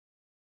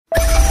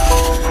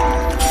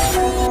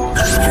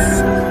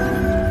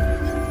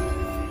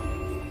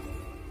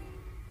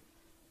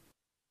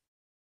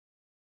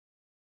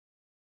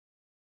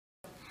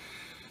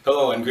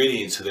Hello and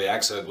greetings to the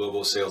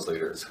Axxaglobal sales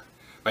leaders.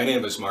 My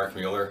name is Mark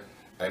Mueller.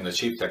 I'm the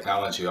Chief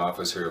Technology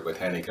Officer of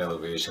Botanic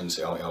Innovations,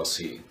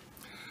 LLC.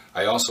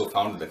 I also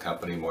founded the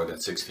company more than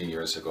 16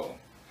 years ago.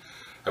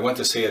 I want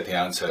to say at the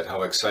onset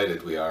how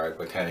excited we are at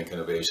Botanic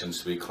Innovations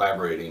to be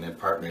collaborating and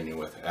partnering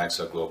with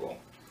Axxaglobal.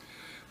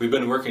 We've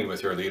been working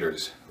with your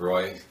leaders,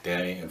 Roy,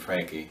 Danny, and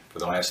Frankie, for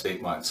the last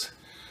 8 months,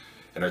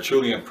 and are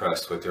truly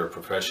impressed with their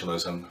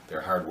professionalism, their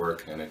hard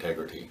work, and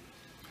integrity.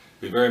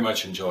 We very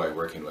much enjoy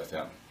working with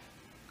them.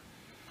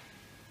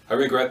 I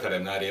regret that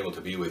I'm not able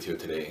to be with you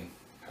today.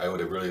 I would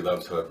have really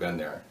loved to have been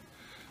there,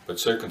 but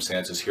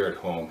circumstances here at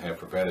home have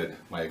prevented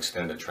my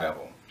extended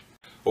travel.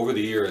 Over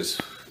the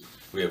years,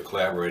 we have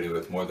collaborated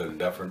with more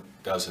than a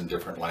dozen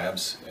different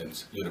labs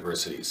and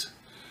universities.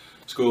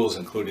 Schools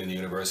including the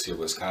University of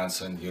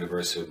Wisconsin,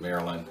 University of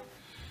Maryland,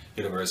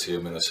 University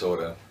of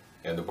Minnesota,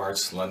 and the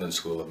Barts London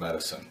School of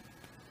Medicine.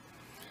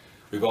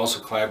 We've also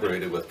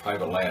collaborated with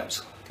private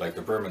labs like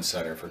the Berman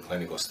Center for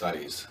Clinical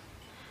Studies,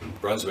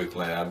 Brunswick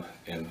Lab,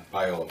 and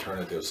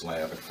Bioalternatives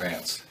Lab in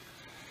France.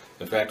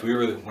 In fact, we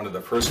were one of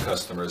the first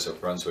customers of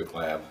Brunswick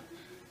Lab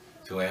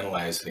to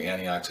analyze the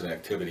antioxidant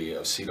activity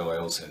of seed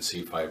oils and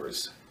seed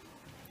fibers.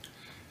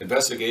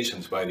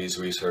 Investigations by these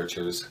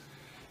researchers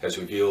has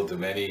revealed the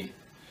many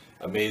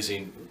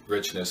amazing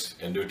richness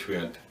and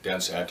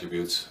nutrient-dense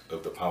attributes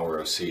of the power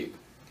of seed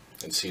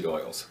and seed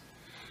oils.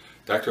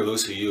 Dr.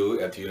 Lucy Yu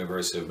at the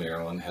University of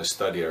Maryland has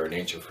studied our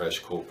Nature Fresh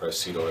cold-pressed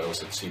seed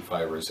oils and seed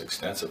fibers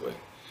extensively,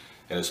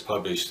 and has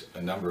published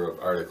a number of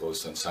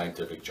articles in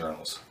scientific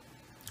journals.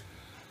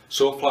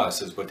 So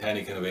Plus is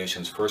Botanic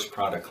Innovations' first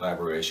product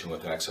collaboration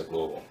with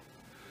Axxaglobal.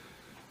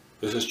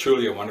 This is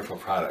truly a wonderful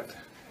product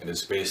and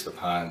is based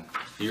upon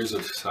years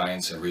of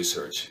science and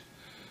research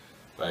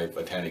by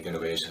Botanic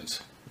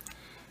Innovations.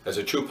 As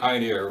a true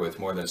pioneer with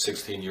more than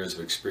 16 years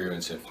of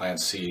experience in plant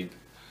seed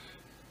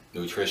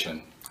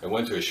nutrition, I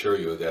want to assure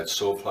you that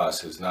So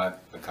Plus is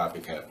not a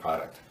copycat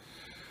product.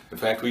 In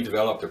fact, we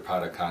developed the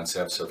product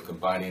concepts of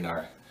combining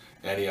our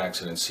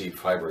antioxidant seed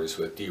fibers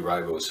with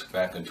D-ribose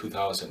back in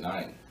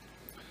 2009.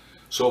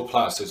 So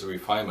Plus is a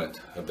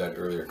refinement of that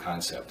earlier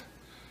concept.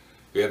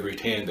 We have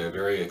retained a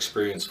very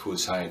experienced food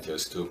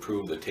scientist to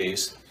improve the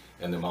taste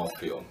and the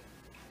mouthfeel.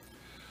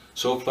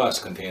 So Plus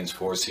contains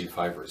 4 seed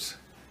fibers: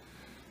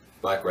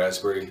 black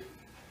raspberry,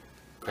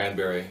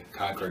 cranberry,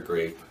 Concord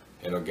grape,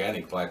 and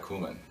organic black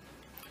cumin.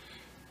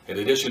 In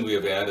addition, we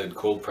have added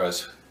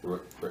cold-pressed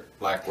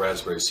black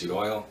raspberry seed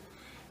oil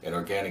and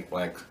organic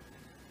black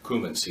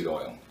cumin seed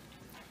oil.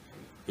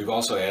 We've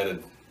also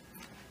added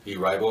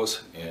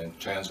D-ribose and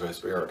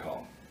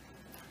trans-resveratrol.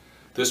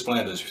 This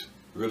blend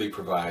really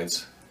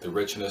provides the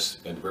richness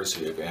and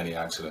diversity of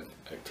antioxidant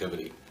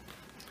activity.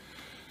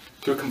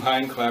 Through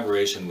combined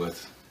collaboration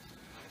with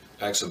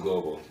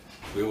Axxaglobal,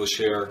 we will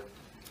share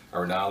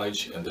our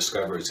knowledge and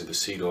discoveries of the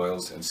seed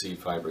oils and seed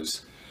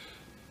fibers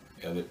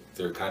and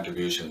their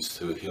contributions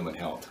to human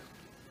health.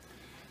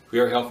 We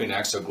are helping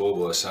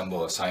Axxaglobal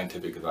assemble a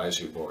scientific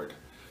advisory board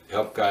to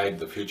help guide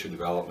the future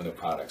development of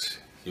products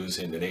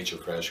using the Nature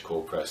Fresh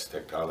cold-pressed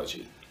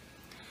technology.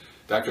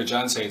 Dr.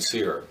 John St.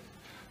 Cyr,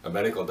 a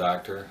medical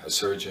doctor, a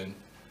surgeon,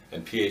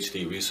 and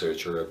PhD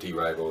researcher of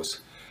D-ribose,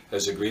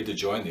 has agreed to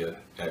join the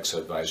Axxa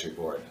Advisory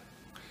Board.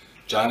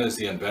 John is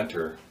the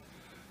inventor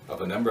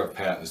of a number of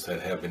patents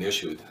that have been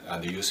issued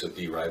on the use of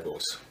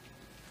D-ribose.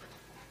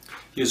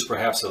 He is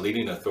perhaps the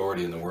leading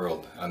authority in the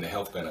world on the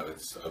health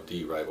benefits of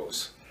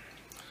D-ribose.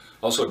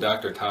 Also,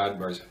 Dr. Todd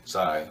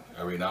Marzai,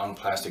 a renowned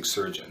plastic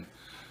surgeon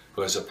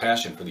who has a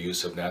passion for the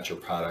use of natural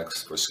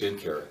products for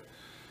skincare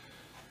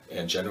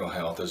and general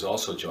health, is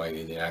also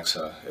joining the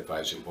Axxa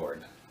Advisory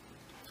Board.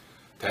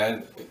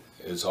 Tad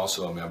is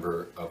also a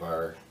member of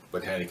our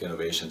Botanic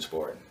Innovations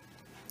Board.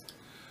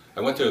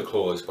 I want to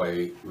close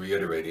by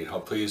reiterating how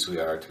pleased we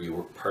are to be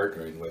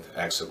partnering with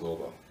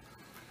Axxaglobal.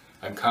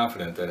 I'm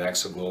confident that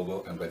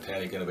Axxaglobal and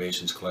Botanic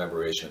Innovations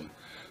collaboration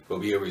will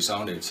be a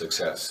resounding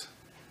success.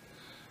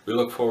 We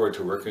look forward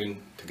to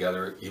working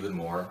together even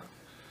more,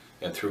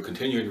 and through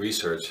continuing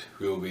research,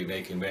 we will be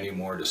making many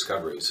more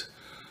discoveries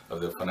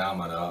of the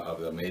phenomena of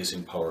the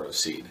amazing power of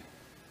seed.